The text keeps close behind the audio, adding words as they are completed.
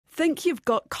Think you've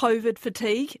got COVID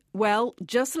fatigue? Well,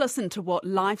 just listen to what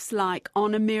life's like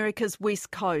on America's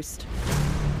West Coast.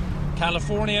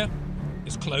 California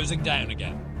is closing down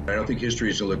again. I don't think history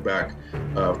is to look back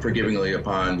forgivingly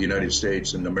upon the United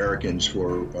States and Americans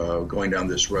for going down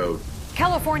this road.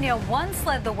 California once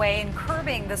led the way in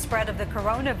curbing the spread of the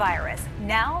coronavirus.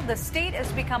 Now the state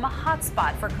has become a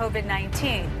hotspot for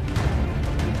COVID-19.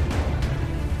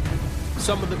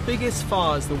 Some of the biggest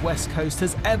fires the West Coast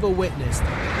has ever witnessed,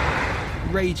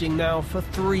 raging now for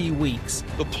 3 weeks.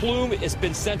 The plume has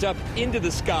been sent up into the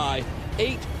sky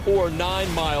 8 or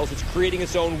 9 miles. It's creating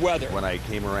its own weather. When I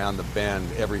came around the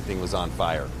bend, everything was on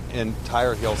fire.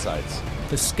 Entire hillsides.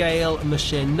 The scale and the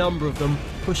sheer number of them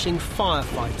pushing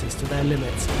firefighters to their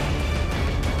limits.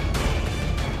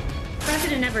 The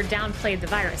president never downplayed the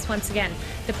virus. Once again,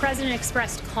 the president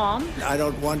expressed calm. I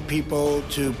don't want people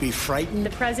to be frightened.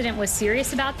 The president was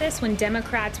serious about this when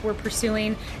Democrats were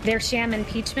pursuing their sham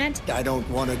impeachment. I don't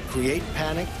want to create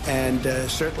panic, and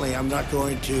certainly I'm not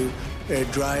going to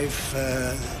drive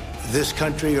this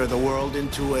country or the world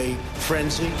into a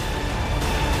frenzy.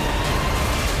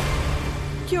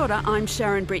 Kia ora, I'm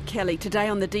Sharon Brett Kelly. Today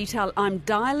on The Detail, I'm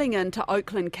dialing into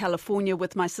Oakland, California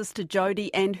with my sister Jodie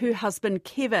and her husband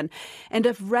Kevin. And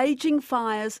if raging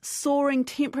fires, soaring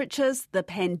temperatures, the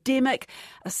pandemic,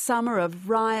 a summer of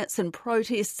riots and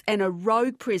protests and a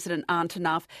rogue president aren't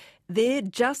enough, they're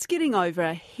just getting over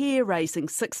a hair-raising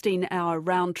 16-hour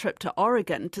round trip to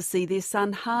Oregon to see their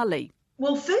son Harley.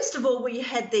 Well, first of all, we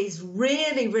had these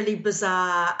really, really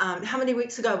bizarre, how many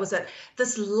weeks ago was it?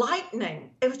 This lightning.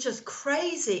 It was just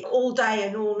crazy all day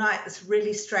and all night, this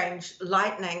really strange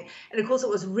lightning. And of course, it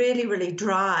was really, really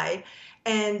dry.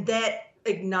 And that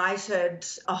ignited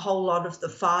a whole lot of the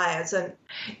fires. And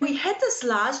we had this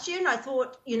last year, and I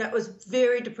thought, it was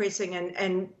very depressing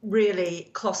and really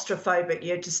claustrophobic.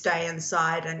 You had to stay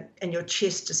inside and your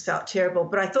chest just felt terrible.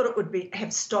 But I thought it would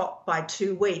have stopped by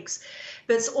 2 weeks.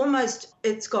 But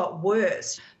it's got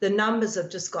worse. The numbers have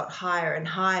just got higher and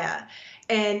higher.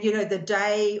 And, the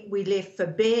day we left for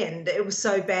Bend, it was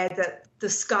so bad that the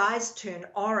skies turned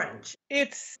orange.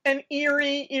 It's an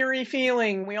eerie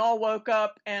feeling. We all woke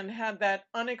up and had that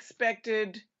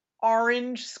unexpected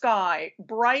orange sky,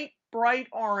 bright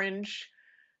orange,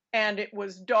 and it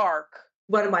was dark.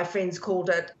 One of my friends called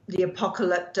it the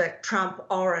apocalyptic Trump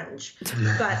orange.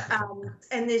 But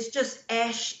and there's just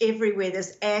ash everywhere.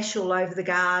 There's ash all over the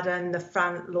garden, the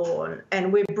front lawn,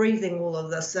 and we're breathing all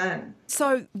of this in.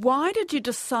 So why did you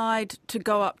decide to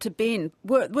go up to Bend?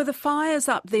 Were the fires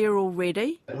up there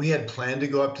already? We had planned to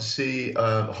go up to see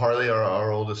Harley,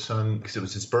 our oldest son, because it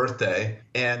was his birthday.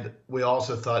 And we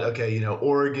also thought, okay,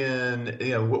 Oregon,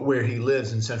 where he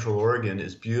lives in Central Oregon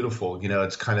is beautiful.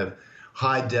 It's kind of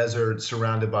high desert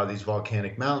surrounded by these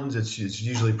volcanic mountains. It's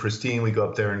usually pristine. We go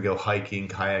up there and go hiking,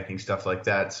 kayaking, stuff like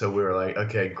that. So we were like,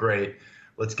 okay, great.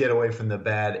 Let's get away from the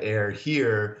bad air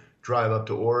here, drive up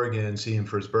to Oregon and see him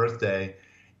for his birthday.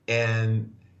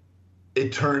 And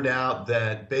it turned out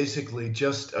that basically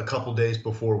just a couple days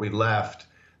before we left,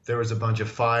 there was a bunch of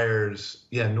fires,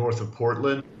 north of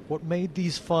Portland. What made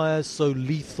these fires so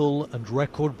lethal and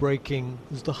record-breaking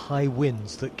was the high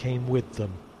winds that came with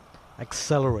them,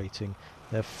 accelerating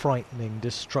their frightening,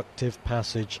 destructive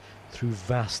passage through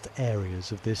vast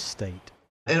areas of this state.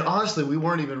 And honestly, we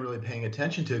weren't even really paying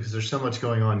attention to it because there's so much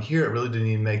going on here. It really didn't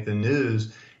even make the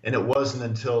news. And it wasn't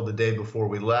until the day before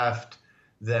we left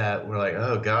that we're like,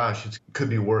 oh gosh, it could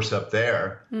be worse up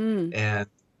there. And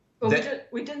we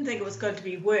didn't think it was going to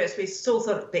be worse. We still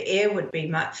thought the air would be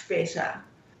much better.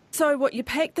 So you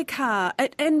packed the car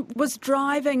and was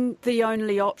driving the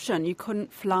only option? You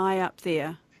couldn't fly up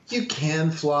there? You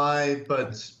can fly, but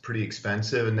it's pretty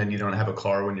expensive, and then you don't have a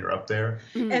car when you're up there.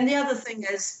 And the other thing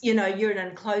is, you're in an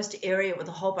enclosed area with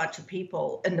a whole bunch of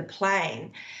people in the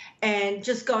plane, and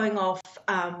just going off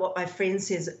what my friends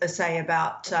say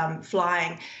about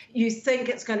flying, you think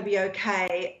it's going to be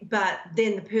okay, but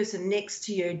then the person next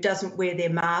to you doesn't wear their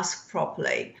mask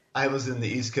properly. I was in the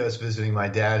East Coast visiting my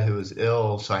dad who was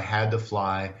ill, so I had to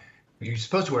fly. You're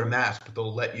supposed to wear a mask, but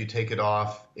they'll let you take it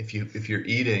off if you're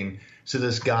eating. So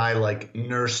this guy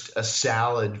nursed a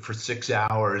salad for 6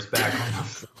 hours back on the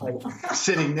flight,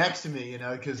 sitting next to me,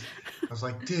 because I was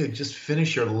like, dude, just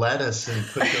finish your lettuce and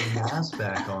put your mask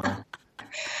back on.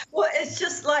 Well, it's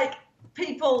just like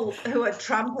people who are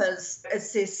Trumpers,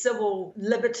 it's their civil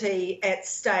liberty at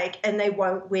stake and they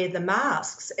won't wear the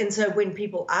masks. And so when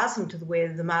people ask them to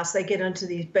wear the mask, they get into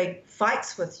these big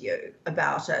fights with you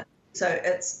about it. So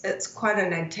it's quite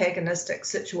an antagonistic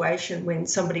situation when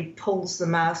somebody pulls the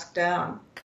mask down.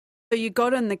 So you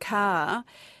got in the car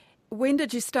When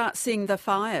did you start seeing the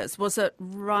fires? Was it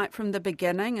right from the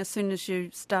beginning, as soon as you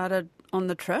started on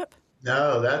the trip?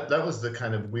 No, that was the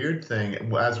kind of weird thing.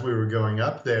 As we were going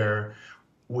up there,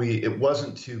 it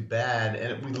wasn't too bad,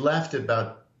 and we left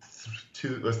about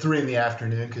 2 or 3 in the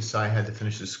afternoon because Sai had to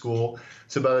finish his school.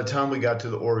 So by the time we got to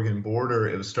the Oregon border,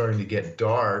 it was starting to get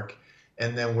dark,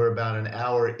 and then we're about an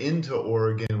hour into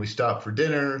Oregon. We stopped for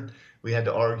dinner. We had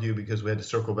to argue because we had to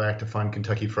circle back to find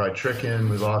Kentucky Fried Chicken.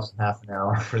 We lost half an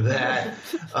hour for that.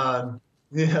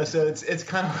 So it's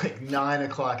kind of like 9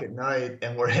 o'clock at night,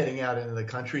 and we're heading out into the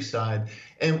countryside.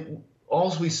 And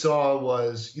all we saw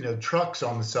was, trucks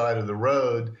on the side of the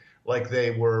road, like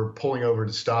they were pulling over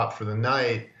to stop for the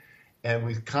night. And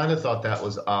we kind of thought that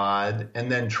was odd.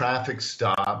 And then traffic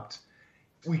stopped.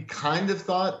 We kind of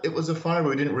thought it was a fire, but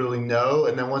we didn't really know.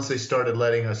 And then once they started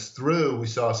letting us through, we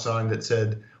saw a sign that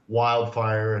said,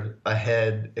 "Wildfire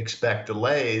ahead, expect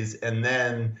delays." And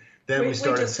then we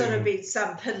started just thought it'd be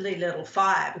some piddly little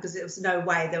fire because there was no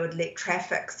way they would let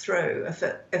traffic through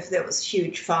if there was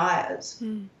huge fires.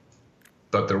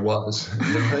 But there was.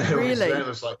 Really? It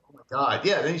was like, oh my God.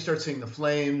 Yeah, then you start seeing the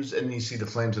flames, and you see the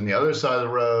flames on the other side of the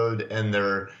road, and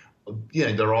they're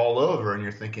all over, and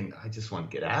you're thinking, I just want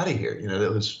to get out of here.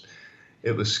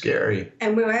 It was scary.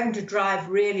 And we were having to drive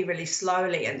really, really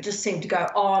slowly, and it just seemed to go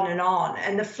on.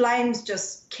 And the flames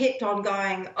just kept on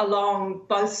going along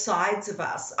both sides of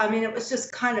us. I mean, it was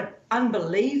just kind of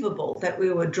unbelievable that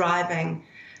we were driving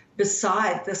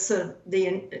beside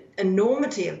the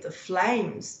enormity of the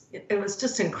flames. It was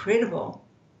just incredible.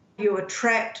 You were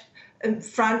trapped in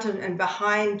front and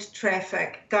behind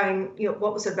traffic going,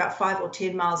 what was it, about 5 or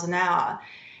 10 miles an hour.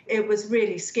 It was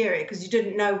really scary because you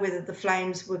didn't know whether the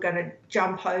flames were going to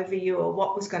jump over you or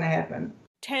what was going to happen.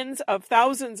 Tens of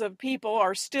thousands of people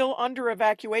are still under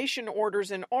evacuation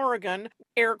orders in Oregon.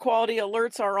 Air quality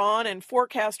alerts are on, and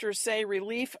forecasters say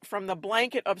relief from the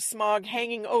blanket of smog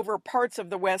hanging over parts of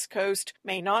the West Coast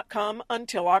may not come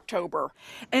until October.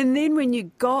 And then when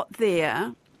you got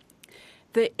there,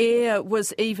 the air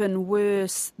was even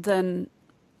worse than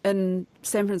in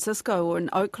San Francisco or in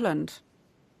Oakland.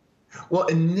 Well,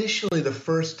 initially the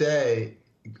first day,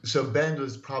 so Bend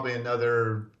was probably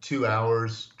another 2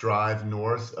 hours drive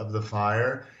north of the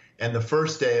fire. And the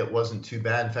first day it wasn't too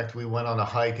bad. In fact, we went on a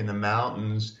hike in the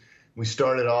mountains. We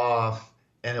started off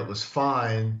and it was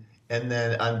fine. And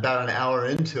then about an hour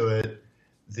into it,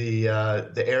 the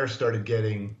air started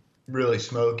getting really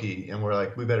smoky. And we're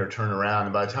like, we better turn around.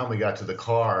 And by the time we got to the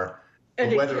car,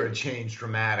 the weather had changed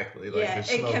dramatically.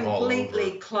 It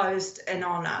completely closed in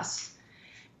on us.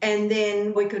 And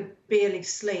then we could barely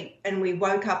sleep, and we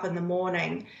woke up in the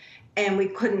morning and we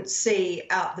couldn't see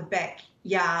out the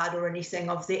backyard or anything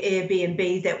of the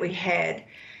Airbnb that we had.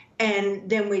 And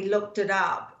then we looked it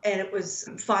up, and it was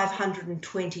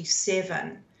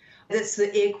 527. That's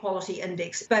the air quality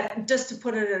index. But just to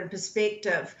put it in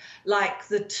perspective, like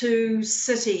the 2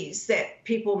 cities that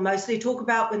people mostly talk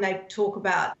about when they talk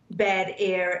about bad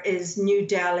air is New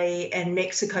Delhi and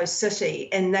Mexico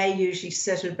City, and they usually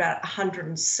sit at about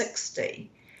 160.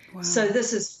 Wow. So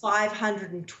this is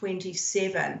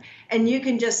 527, and you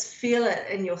can just feel it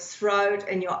in your throat,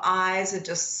 and your eyes are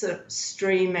just sort of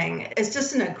streaming. It's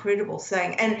just an incredible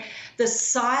thing. And the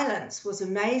silence was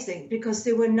amazing because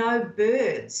there were no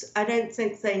birds. I don't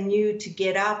think they knew to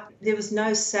get up. There was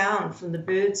no sound from the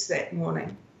birds that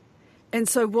morning. And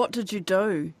so what did you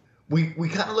do? We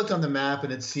kind of looked on the map,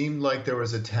 and it seemed like there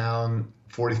was a town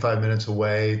 45 minutes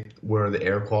away where the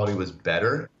air quality was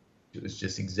better. It was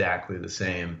just exactly the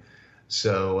same.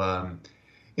 So,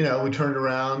 we turned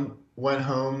around, went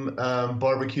home,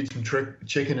 barbecued some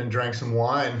chicken and drank some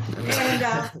wine.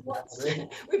 And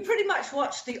we pretty much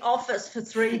watched The Office for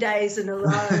 3 days in a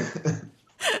row.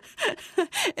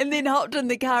 And then hopped in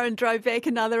the car and drove back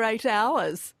another 8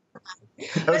 hours.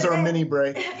 That was our mini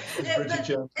break.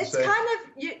 It's kind of,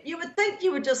 you would think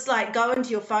you would just like go into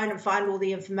your phone and find all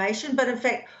the information, but in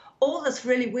fact, all this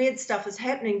really weird stuff is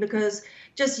happening because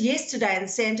just yesterday in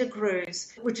Santa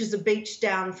Cruz, which is a beach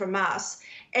down from us,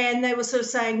 and they were sort of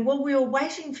saying, well, we were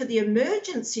waiting for the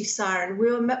emergency siren.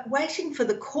 We were waiting for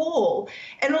the call,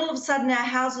 and all of a sudden our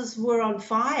houses were on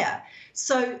fire.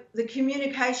 So the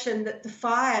communication that the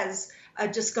fires are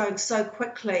just going so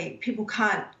quickly, people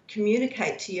can't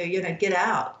communicate to you, get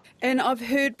out. And I've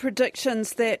heard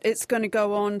predictions that it's going to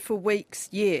go on for weeks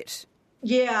yet.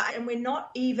 Yeah, and we're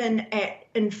not even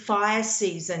in fire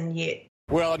season yet.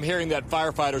 Well, I'm hearing that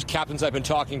firefighters, captains I've been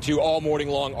talking to all morning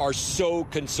long, are so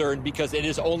concerned because it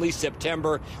is only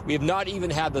September. We have not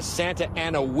even had the Santa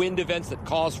Ana wind events that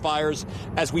cause fires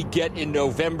as we get in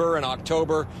November and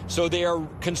October. So they are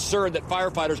concerned that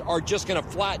firefighters are just going to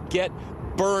flat get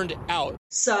burned out.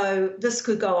 So this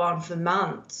could go on for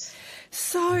months.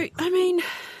 So, I mean...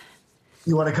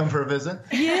 You want to come for a visit?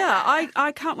 Yeah,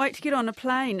 I can't wait to get on a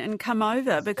plane and come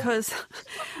over because...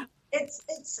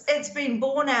 It's been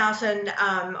borne out, and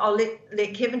I'll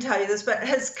let Kevin tell you this, but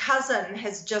his cousin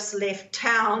has just left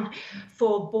town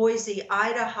for Boise,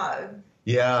 Idaho.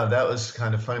 Yeah, that was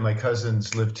kind of funny. My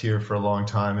cousins lived here for a long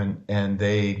time, and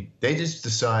they just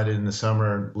decided in the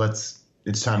summer,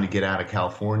 it's time to get out of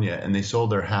California, and they sold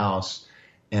their house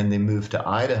and they moved to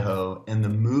Idaho, and the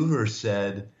mover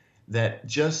said that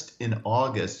just in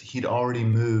August he'd already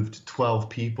moved 12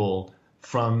 people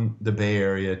from the Bay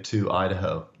Area to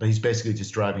Idaho. But he's basically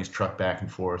just driving his truck back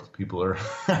and forth. People are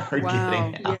getting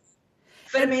out. Yeah.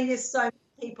 But I mean, there's so many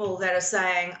people that are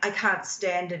saying, I can't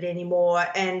stand it anymore.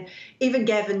 And even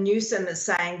Gavin Newsom is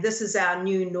saying, this is our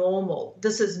new normal.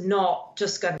 This is not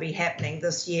just going to be happening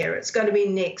this year. It's going to be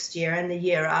next year and the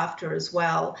year after as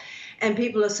well. And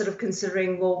people are sort of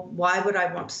considering, well, why would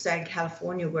I want to stay in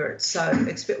California where it's so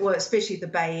well, especially the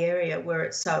Bay Area where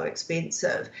it's so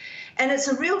expensive. And it's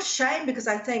a real shame because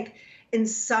I think in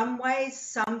some ways,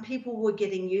 some people were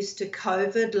getting used to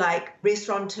COVID, like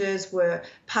restaurateurs were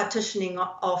partitioning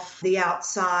off the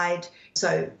outside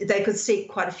so they could seat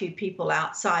quite a few people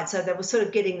outside. So they were sort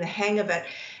of getting the hang of it.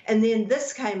 And then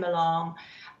this came along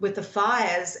with the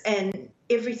fires, and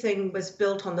everything was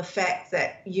built on the fact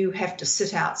that you have to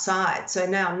sit outside. So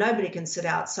now nobody can sit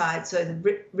outside. So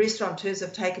the restaurateurs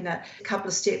have taken a couple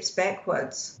of steps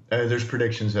backwards. There's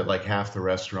predictions that like half the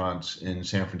restaurants in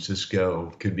San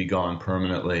Francisco could be gone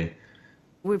permanently.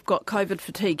 We've got COVID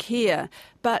fatigue here,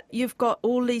 but you've got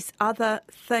all these other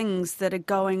things that are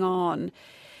going on.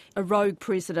 A rogue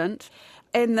president,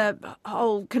 and the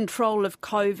whole control of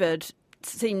COVID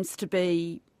seems to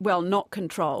be, well, not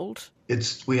controlled.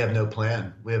 We have no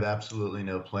plan. We have absolutely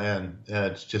no plan.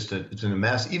 It's in a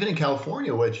mess. Even in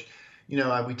California, which,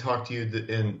 we talked to you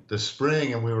in the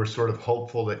spring, and we were sort of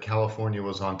hopeful that California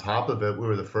was on top of it. We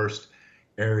were the first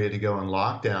area to go in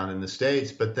lockdown in the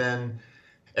States. But then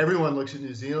everyone looks at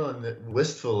New Zealand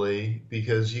wistfully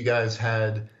because you guys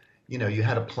had, you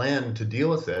had a plan to deal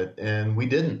with it, and we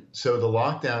didn't. So the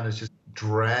lockdown is just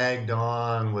dragged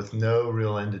on with no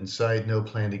real end in sight, no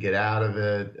plan to get out of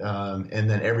it. And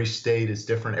then every state is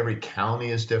different. Every county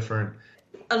is different.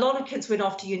 A lot of kids went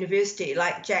off to university,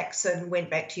 like Jackson went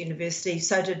back to university.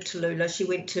 So did Tallulah. She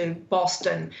went to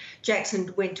Boston.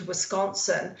 Jackson went to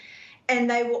Wisconsin. And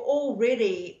they were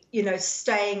already,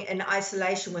 staying in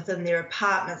isolation within their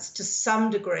apartments to some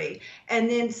degree. And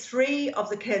then 3 of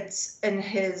the kids in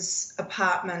his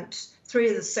apartment,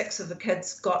 3 of the 6 of the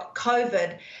kids got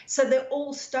COVID. So they're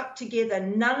all stuck together.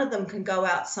 None of them can go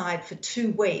outside for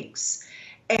 2 weeks.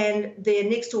 And their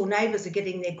next door neighbours are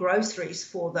getting their groceries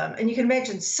for them. And you can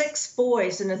imagine 6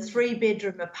 boys in a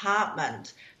 3-bedroom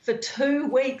apartment. For 2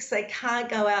 weeks, they can't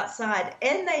go outside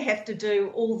and they have to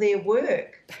do all their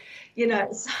work.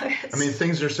 So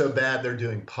things are so bad, they're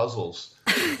doing puzzles.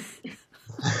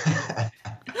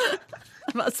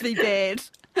 Must be bad.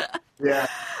 Yeah.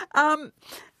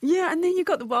 Yeah, and then you've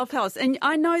got the wildfires. And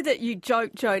I know that you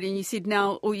joked, Jodie, and you said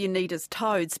now all you need is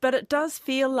toads, but it does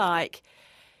feel like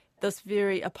this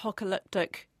very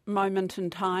apocalyptic moment in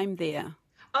time there.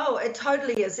 Oh, it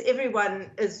totally is.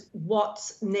 Everyone is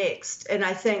what's next. And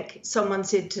I think someone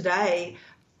said today,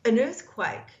 an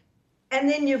earthquake. And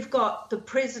then you've got the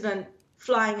president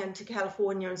flying into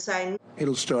California and saying,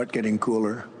 it'll start getting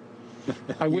cooler.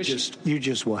 You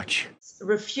just watch.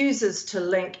 Refuses to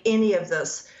link any of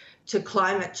this to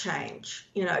climate change.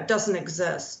 It doesn't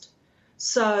exist.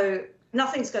 So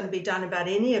nothing's going to be done about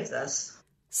any of this.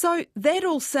 So that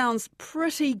all sounds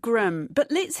pretty grim,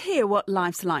 but let's hear what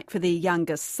life's like for their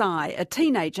youngest, Sai, a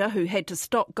teenager who had to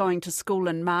stop going to school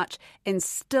in March and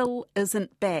still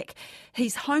isn't back.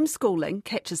 He's homeschooling,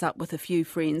 catches up with a few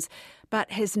friends,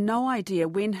 but has no idea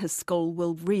when his school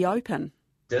will reopen.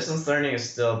 Distance learning is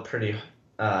still pretty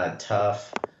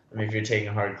tough. If you're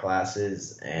taking hard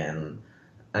classes, and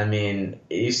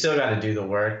you still got to do the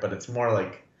work, but it's more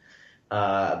like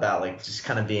about just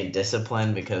kind of being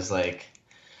disciplined because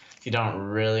you don't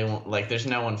really want, there's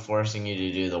no one forcing you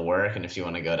to do the work, and if you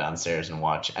want to go downstairs and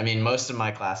watch. Most of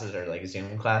my classes are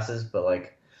Zoom classes,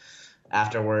 but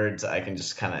afterwards I can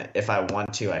just kind of, if I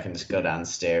want to, I can just go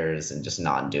downstairs and just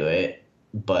not do it.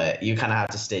 But you kind of have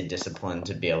to stay disciplined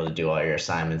to be able to do all your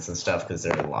assignments and stuff because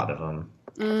there are a lot of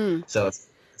them. So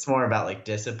it's more about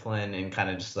discipline and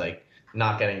kind of just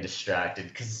not getting distracted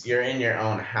because you're in your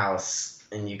own house.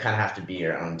 And you kind of have to be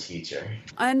your own teacher.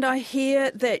 And I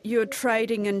hear that you're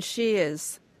trading in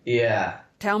shares. Yeah.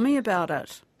 Tell me about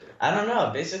it. I don't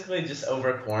know. Basically, just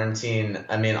over quarantine,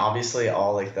 obviously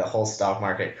all the whole stock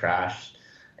market crashed.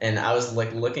 And I was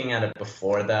like looking at it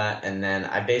before that, and then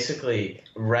I basically,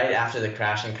 right after the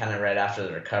crash and kind of right after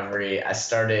the recovery, I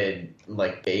started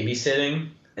like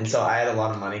babysitting. And so I had a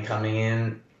lot of money coming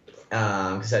in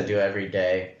because I do every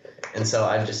day. And so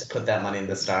I just put that money in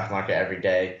the stock market every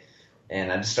day.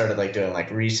 And I just started like doing like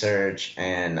research,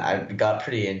 and I got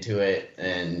pretty into it.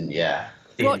 And yeah.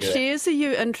 What shares are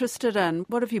you interested in?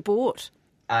 What have you bought?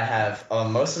 I have,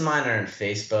 most of mine are in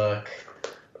Facebook.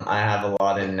 I have a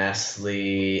lot in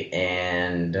Nestle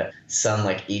and some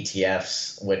like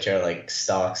ETFs, which are like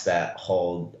stocks that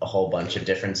hold a whole bunch of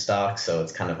different stocks. So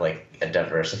it's kind of like a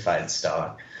diversified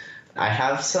stock. I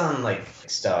have some like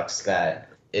stocks that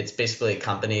it's basically a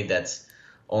company that's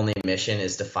only mission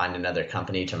is to find another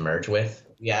company to merge with.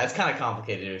 Yeah, it's kind of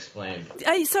complicated to explain.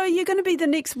 Hey, so are you going to be the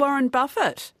next Warren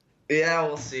Buffett? Yeah,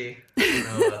 we'll see.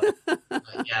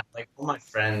 Yeah, like all my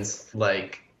friends,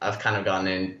 like I've kind of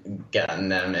gotten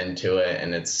them into it,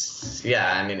 and it's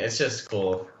just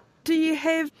cool. Do you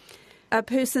have a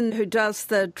person who does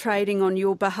the trading on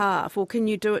your behalf, or can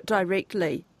you do it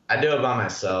directly? I do it by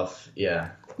myself,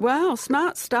 yeah. Wow,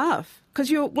 smart stuff. Because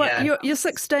you're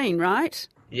 16, right?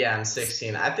 Yeah, I'm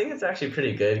 16. I think it's actually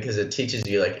pretty good because it teaches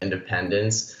you like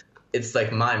independence. It's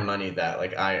like my money that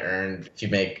like I earned. If you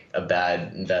make a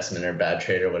bad investment or bad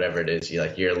trade or whatever it is,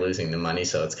 you're losing the money.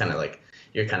 So it's kind of like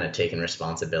you're kind of taking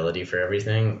responsibility for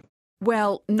everything.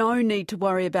 Well, no need to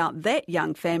worry about that,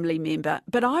 young family member.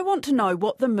 But I want to know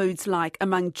what the mood's like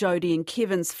among Jodie and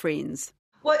Kevin's friends.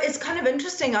 Well, it's kind of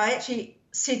interesting. I actually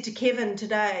said to Kevin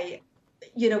today,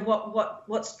 you know,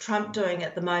 what's Trump doing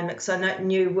at the moment? Because I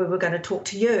knew we were going to talk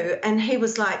to you. And he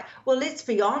was like, well, let's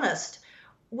be honest.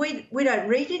 We don't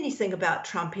read anything about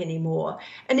Trump anymore.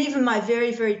 And even my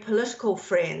very, very political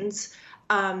friends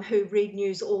who read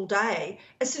news all day,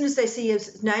 as soon as they see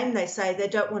his name, they say they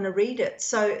don't want to read it.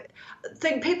 So I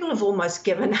think people have almost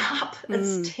given up.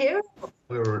 It's terrible.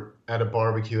 We were at a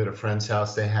barbecue at a friend's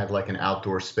house. They had like an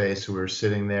outdoor space. So we were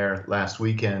sitting there last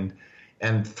weekend,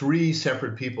 and 3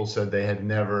 separate people said they had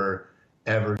never,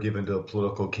 ever given to a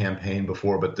political campaign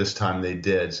before, but this time they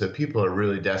did. So people are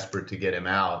really desperate to get him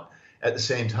out. At the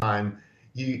same time,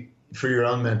 for your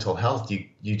own mental health,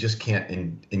 you just can't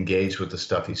engage with the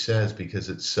stuff he says because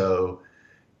it's so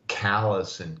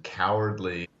callous and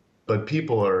cowardly. But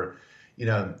people are, you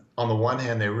know, on the one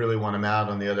hand, they really want him out.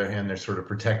 On the other hand, they're sort of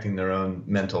protecting their own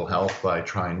mental health by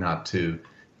trying not to,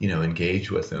 you know,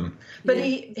 engage with him. But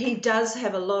he does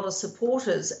have a lot of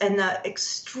supporters, and they're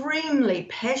extremely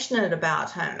passionate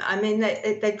about him. I mean,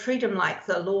 they treat him like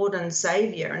the Lord and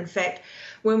Savior. In fact,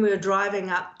 when we were driving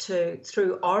up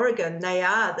through Oregon,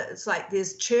 it's like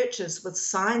there's churches with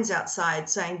signs outside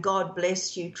saying, God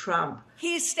bless you, Trump.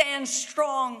 He stands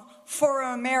strong for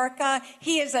America.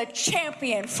 He is a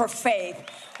champion for faith.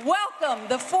 Welcome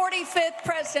the 45th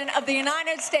President of the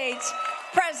United States,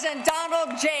 President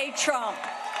Donald J. Trump.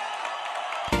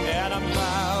 And I'm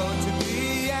proud to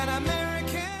be an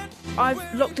American.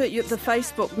 I've looked at the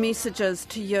Facebook messages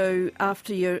to you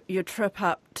after your trip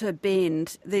up to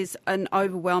Bend. There's an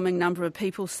overwhelming number of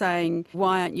people saying,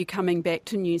 why aren't you coming back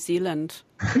to New Zealand?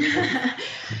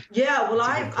 Yeah, well,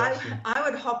 I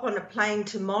would hop on a plane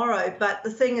tomorrow. But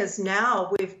the thing is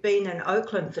now we've been in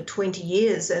Oakland for 20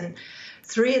 years and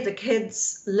 3 of the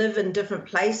kids live in different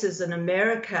places in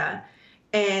America.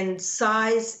 And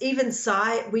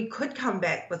we could come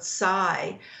back with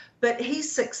Cy, but he's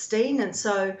 16, and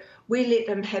so we let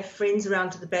him have friends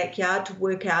around to the backyard to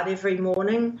work out every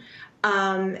morning,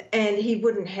 and he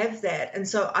wouldn't have that. And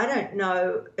so I don't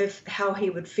know how he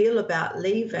would feel about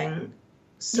leaving.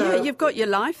 So, yeah, you've got your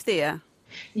life there.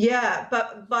 Yeah,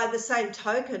 but by the same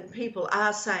token, people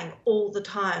are saying all the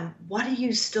time, what are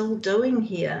you still doing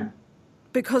here?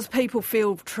 Because people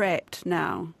feel trapped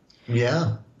now.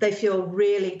 Yeah. They feel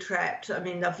really trapped. I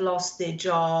mean, they've lost their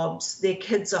jobs. Their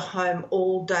kids are home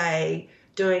all day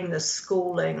doing the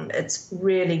schooling. It's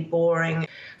really boring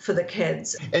for the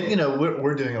kids. And, you know,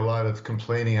 we're doing a lot of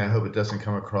complaining. I hope it doesn't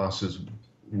come across as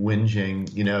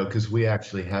whinging, you know, because we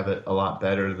actually have it a lot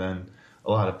better than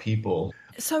a lot of people.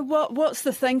 So what's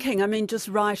the thinking? I mean, just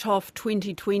write off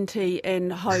 2020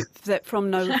 and hope that from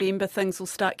November things will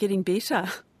start getting better.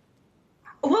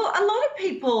 Well, a lot of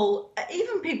people,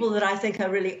 even people that I think are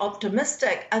really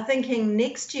optimistic, are thinking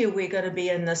next year we're going to be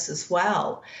in this as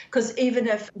well. Because even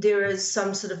if there is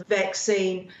some sort of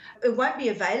vaccine, it won't be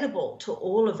available to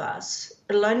all of us.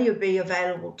 It'll only be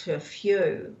available to a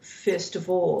few, first of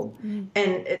all.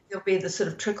 And there'll be the sort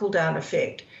of trickle-down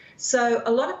effect. So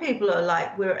a lot of people are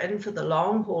like, we're in for the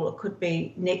long haul. It could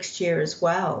be next year as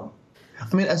well.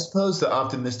 I mean, I suppose the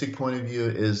optimistic point of view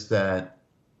is that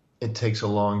it takes a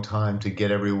long time to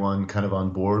get everyone kind of on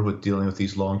board with dealing with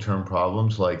these long-term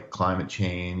problems like climate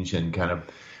change and kind of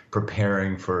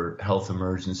preparing for health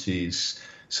emergencies.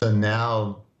 So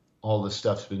now all this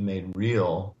stuff's been made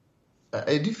real.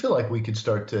 I do feel like we could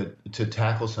start to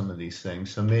tackle some of these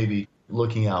things. So maybe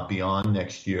looking out beyond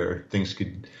next year, things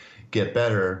could get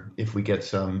better if we get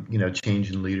some,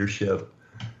 change in leadership.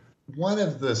 One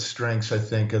of the strengths, I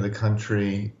think, of the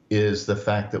country is the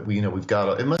fact that we've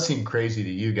got, it must seem crazy to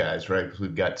you guys, right? Because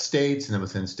we've got states, and then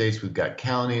within states, we've got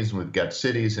counties, and we've got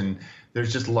cities, and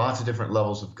there's just lots of different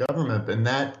levels of government. And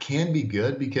that can be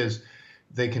good because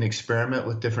they can experiment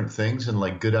with different things, and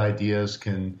like good ideas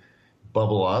can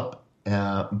bubble up.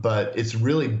 But it's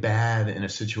really bad in a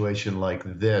situation like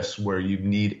this where you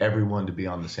need everyone to be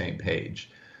on the same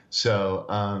page.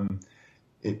 So,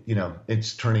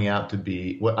 it's turning out to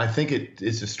be what I think it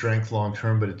is a strength long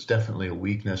term, but it's definitely a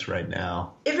weakness right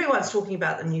now. Everyone's talking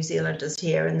about the New Zealanders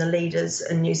here and the leaders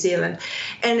in New Zealand.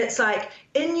 And it's like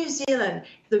in New Zealand,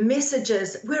 the message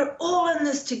is we're all in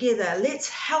this together. Let's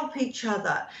help each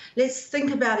other. Let's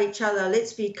think about each other.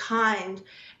 Let's be kind.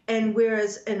 And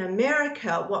whereas in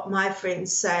America, what my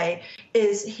friends say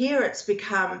is here it's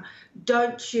become,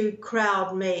 don't you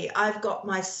crowd me. I've got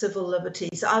my civil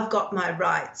liberties. I've got my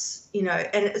rights, and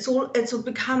it's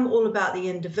become all about the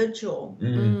individual.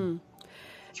 Mm.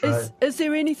 Right. Is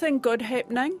there anything good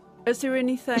happening? Is there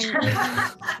anything?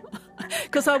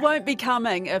 Because I won't be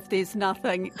coming if there's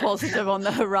nothing positive on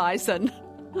the horizon.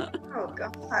 Oh,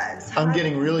 God. I'm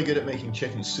getting really good at making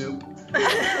chicken soup.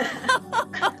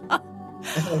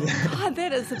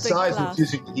 That is a big Si's plus.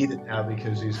 refusing to eat it now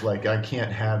because he's like, I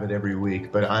can't have it every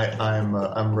week. But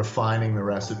I'm refining the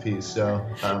recipes. So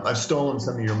I've stolen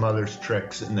some of your mother's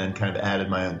tricks and then kind of added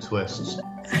my own twists.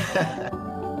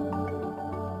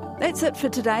 That's it for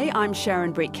today. I'm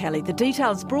Sharon Brett Kelly. The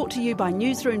details brought to you by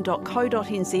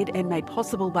newsroom.co.nz and made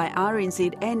possible by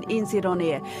RNZ and NZ On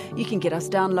Air. You can get us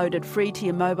downloaded free to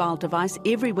your mobile device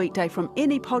every weekday from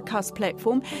any podcast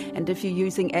platform. And if you're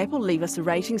using Apple, leave us a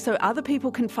rating so other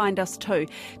people can find us too.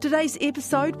 Today's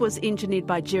episode was engineered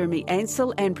by Jeremy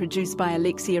Ansell and produced by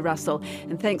Alexia Russell.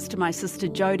 And thanks to my sister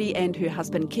Jodie and her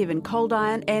husband Kevin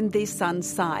Coldiron and their son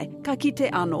Si. Ka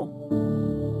kite anō.